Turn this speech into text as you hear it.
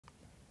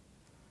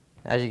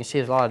As you can see,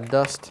 there's a lot of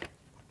dust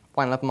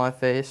flying up in my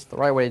face. The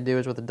right way to do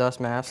is with a dust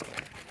mask.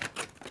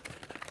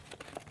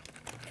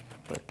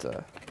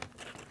 But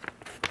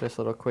this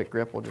little quick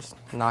grip will just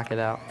knock it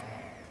out.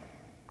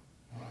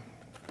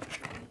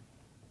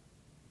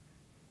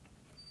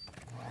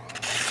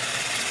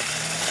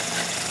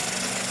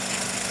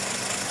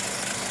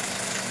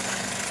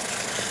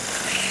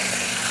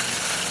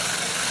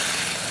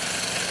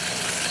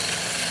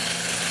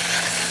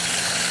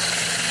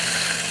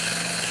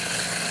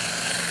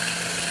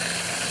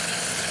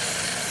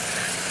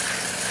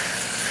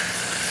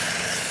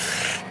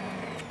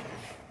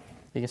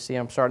 You can see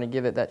I'm starting to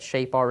give it that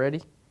shape already.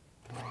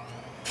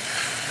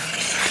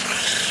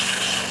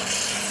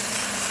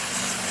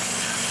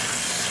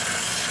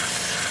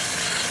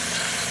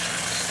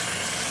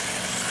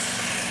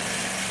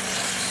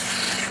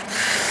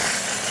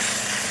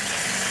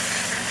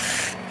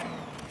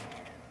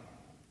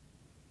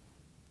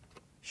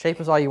 Shape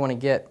is all you want to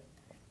get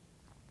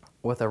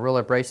with a real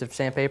abrasive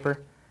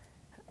sandpaper.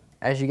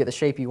 As you get the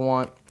shape you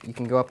want, you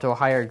can go up to a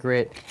higher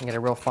grit and get a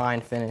real fine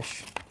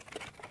finish.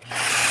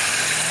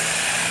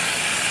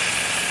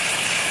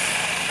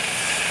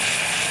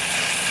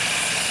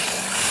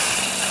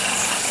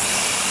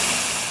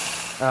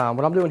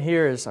 What I'm doing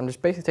here is I'm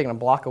just basically taking a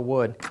block of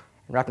wood and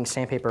wrapping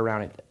sandpaper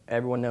around it.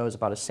 Everyone knows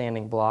about a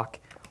sanding block.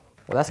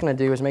 What that's going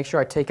to do is make sure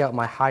I take out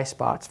my high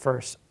spots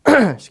first.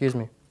 Excuse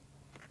me.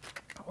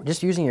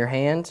 Just using your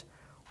hand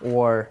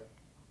or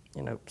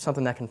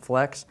something that can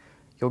flex,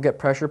 you'll get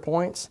pressure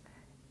points,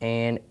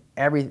 and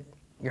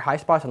your high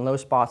spots and low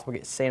spots will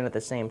get sanded at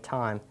the same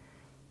time.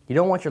 You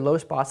don't want your low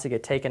spots to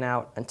get taken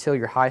out until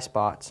your high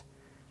spots,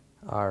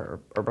 or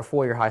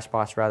before your high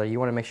spots rather. You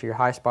want to make sure your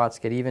high spots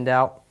get evened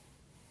out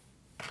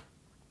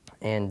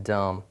and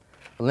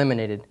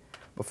eliminated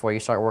before you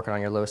start working on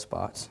your low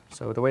spots.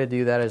 So the way to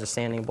do that is a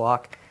sanding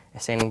block. A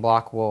sanding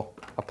block will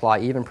apply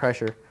even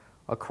pressure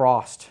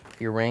across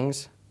your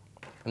rings,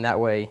 and that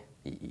way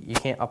you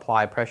can't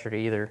apply pressure to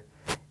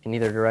in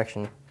either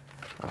direction,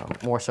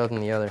 more so than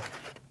the other.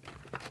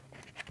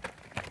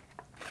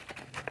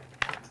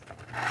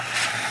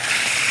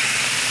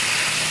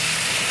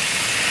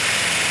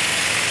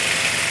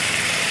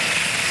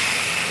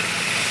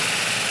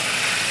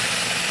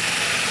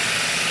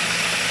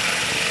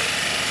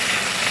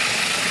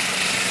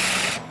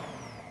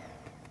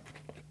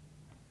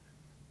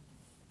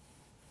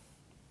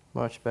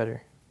 Much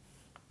better.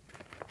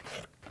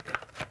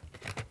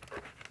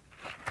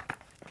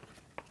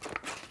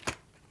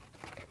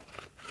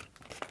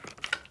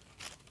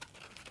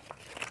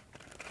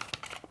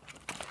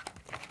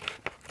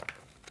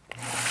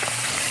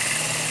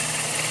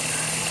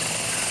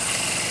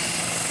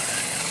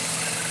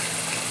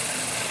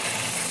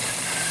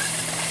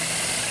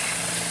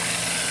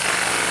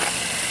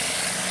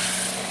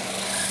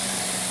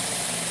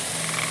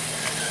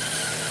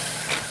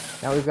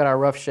 Now we've got our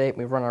rough shape.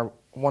 We've run our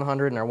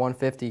 100 and our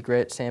 150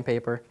 grit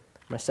sandpaper.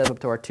 I'm going to set it up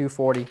to our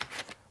 240.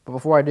 But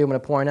before I do, I'm going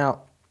to point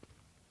out,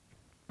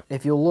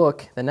 if you'll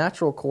look, the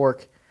natural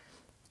cork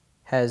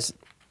has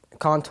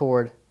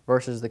contoured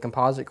versus the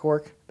composite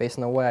cork based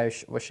on the way I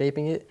was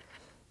shaping it.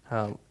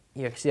 You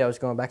can see I was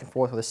going back and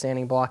forth with a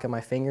sanding block and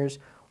my fingers.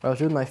 What I was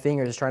doing with my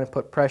fingers is trying to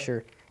put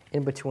pressure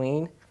in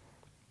between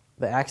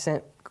the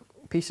accent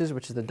pieces,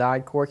 which is the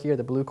dyed cork here,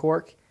 the blue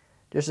cork,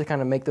 just to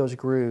kind of make those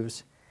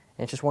grooves.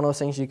 And it's just one of those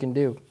things you can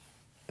do,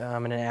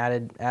 and an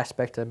added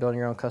aspect to building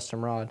your own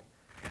custom rod.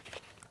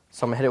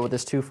 So I'm going to hit it with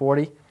this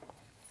 240,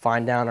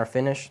 fine down our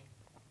finish,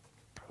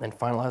 then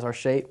finalize our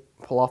shape,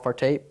 pull off our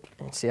tape,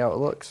 and see how it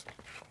looks.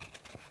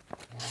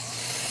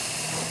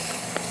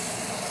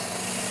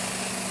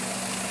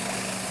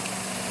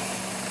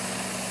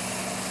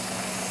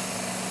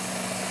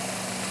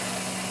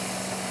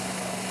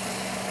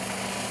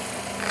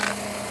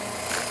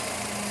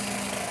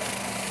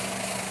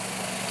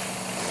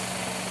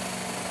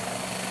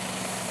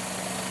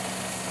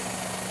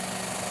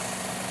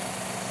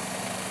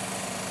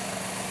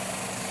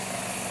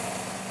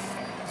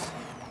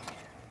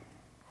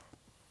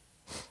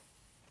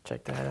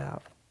 Check that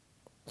out.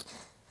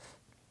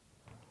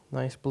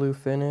 Nice blue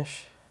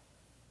finish.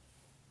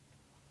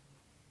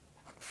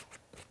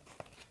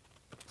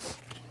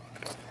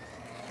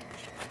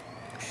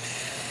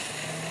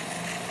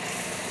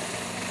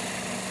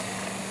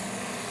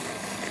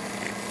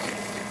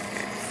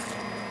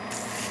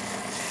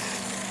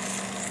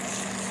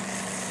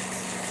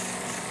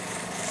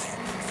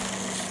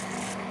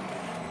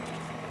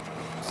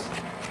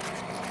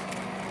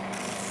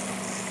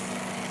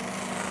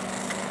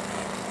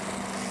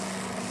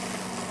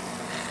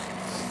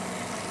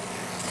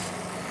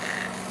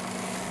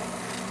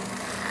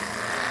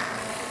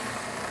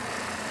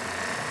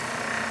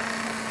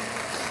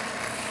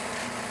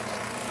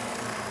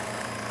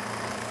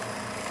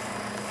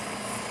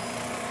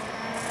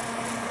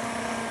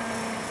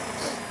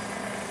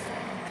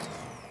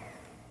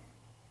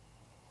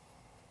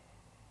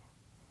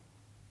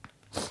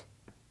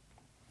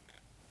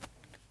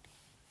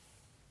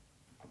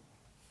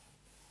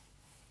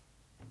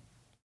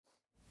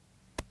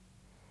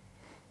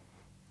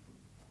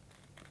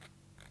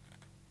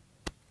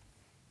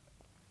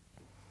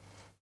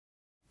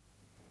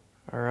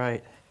 All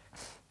right,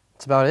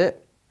 that's about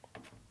it.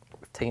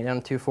 Taking it down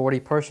to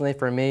 240. Personally,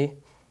 for me,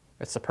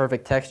 it's the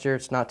perfect texture.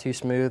 It's not too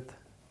smooth,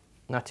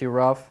 not too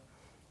rough.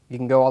 You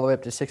can go all the way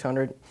up to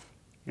 600. You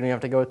don't even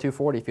have to go to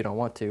 240 if you don't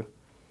want to.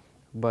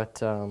 But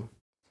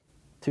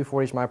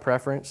 240 is my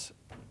preference.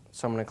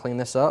 So I'm going to clean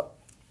this up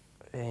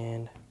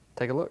and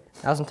take a look.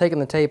 As I'm taking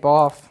the tape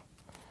off,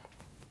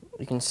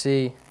 you can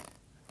see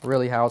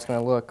really how it's going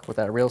to look with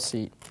that reel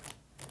seat.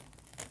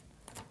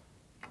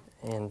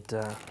 And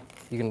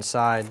you can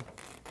decide,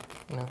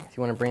 if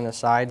you want to bring the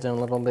sides in a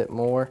little bit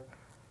more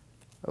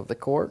of the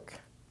cork,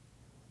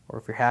 or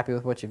if you're happy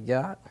with what you've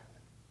got.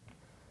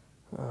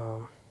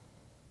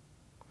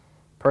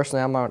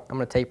 Personally, I'm going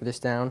to taper this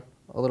down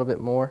a little bit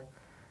more.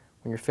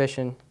 When you're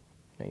fishing,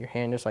 your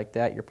hand just like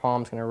that, your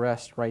palm's going to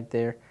rest right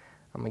there.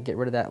 I'm going to get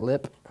rid of that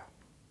lip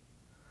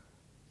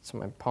so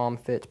my palm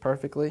fits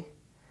perfectly.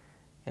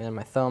 And then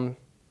my thumb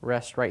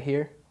rests right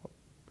here.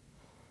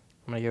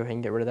 I'm going to go ahead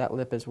and get rid of that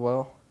lip as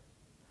well.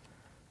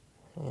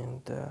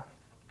 And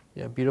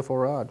yeah, beautiful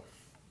rod.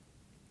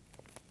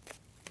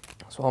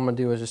 So all I'm going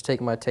to do is just take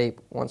my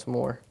tape once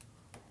more.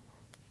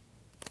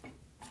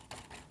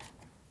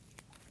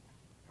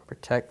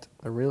 Protect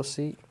the reel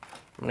seat.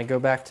 I'm going to go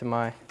back to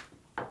my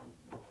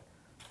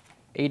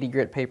 80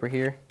 grit paper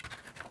here.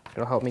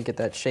 It'll help me get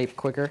that shape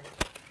quicker.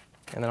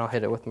 And then I'll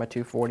hit it with my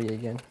 240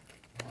 again.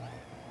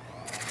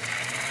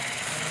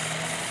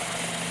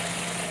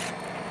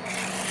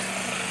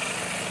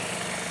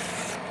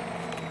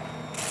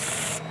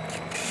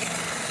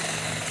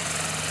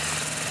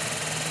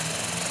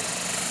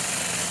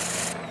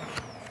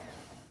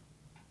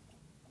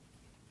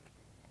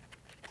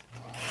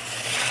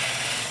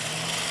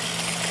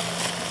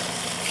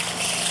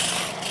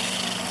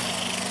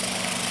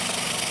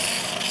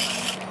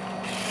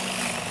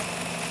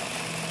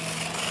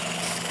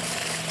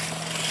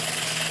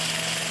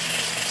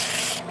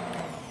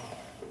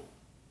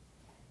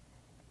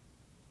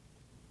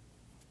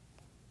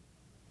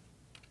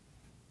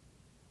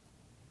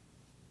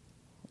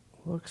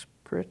 Looks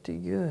pretty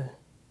good.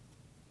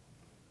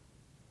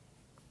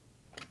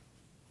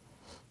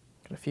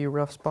 Got a few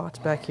rough spots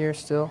back here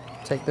still.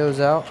 Take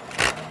those out.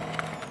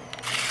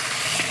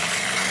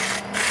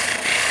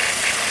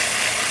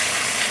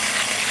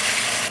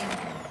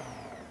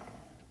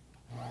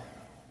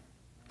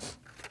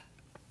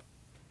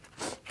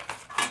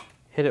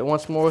 Hit it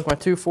once more with my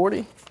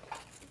 240.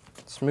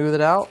 Smooth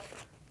it out.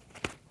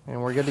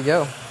 And we're good to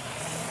go.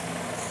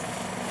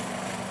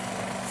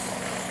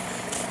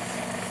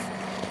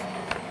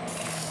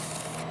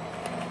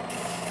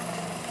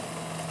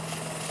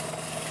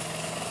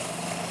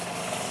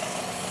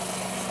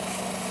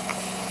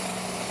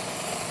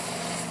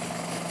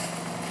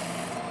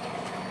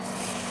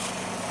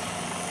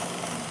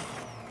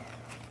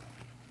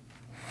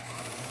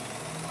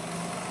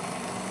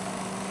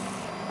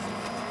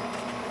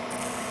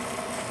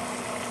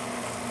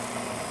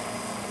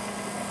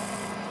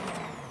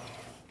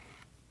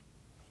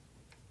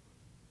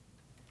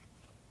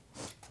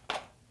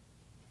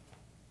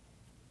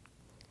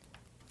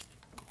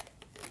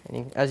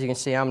 And as you can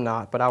see, I'm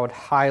not, but I would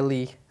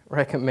highly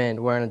recommend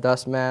wearing a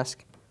dust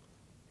mask.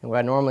 And what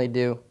I normally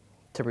do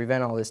to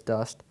prevent all this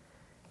dust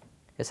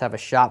is have a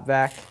shop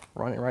vac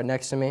running right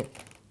next to me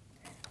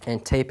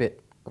and tape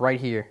it right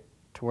here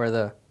to where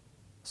the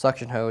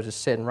suction hose is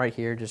sitting right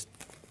here, just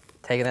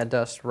taking that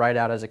dust right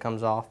out as it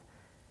comes off.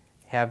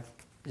 Have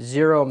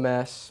zero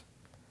mess,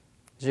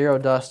 zero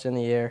dust in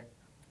the air,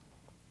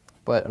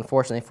 but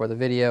unfortunately for the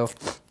video,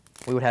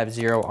 we would have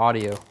zero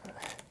audio.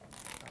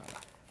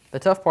 The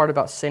tough part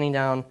about sanding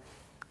down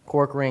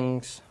cork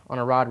rings on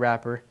a rod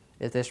wrapper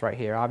is this right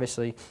here.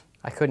 Obviously,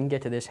 I couldn't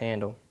get to this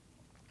handle,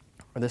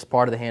 or this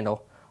part of the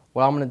handle.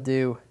 What I'm going to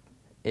do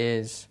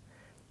is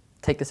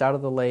take this out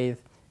of the lathe,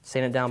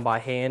 sand it down by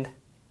hand.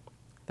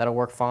 That'll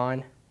work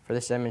fine for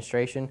this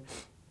demonstration.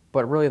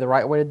 But really the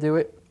right way to do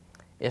it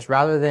is,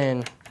 rather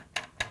than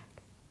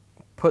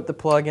put the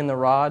plug in the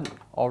rod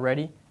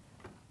already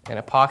and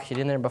epoxy it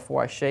in there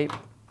before I shape,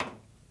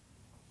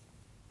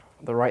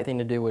 the right thing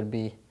to do would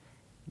be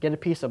get a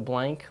piece of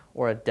blank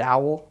or a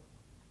dowel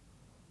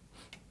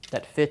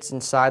that fits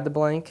inside the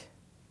blank.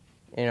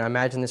 And I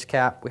imagine this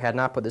cap, we had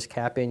not put this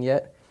cap in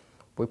yet.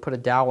 We put a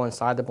dowel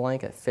inside the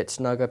blank that fits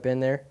snug up in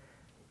there.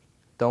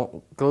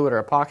 Don't glue it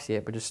or epoxy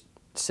it, but just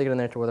stick it in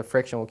there to where the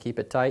friction will keep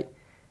it tight.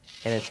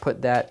 And then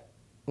put that,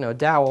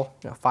 dowel,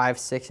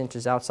 5-6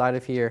 inches outside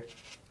of here,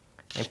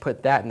 and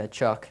put that in the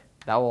chuck.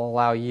 That will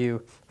allow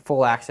you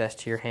full access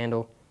to your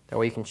handle. That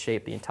way you can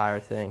shape the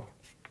entire thing.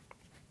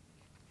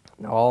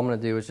 Now all I'm going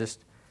to do is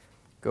just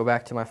go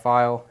back to my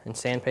file and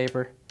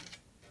sandpaper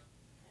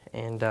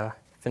and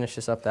finish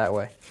this up that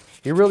way.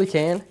 You really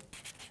can.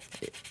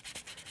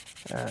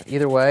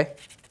 Either way,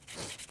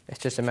 it's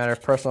just a matter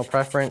of personal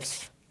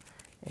preference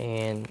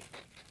and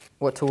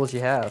what tools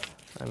you have.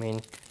 I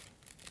mean,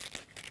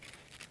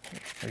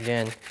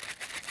 again,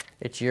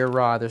 it's your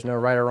rod. There's no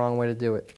right or wrong way to do it.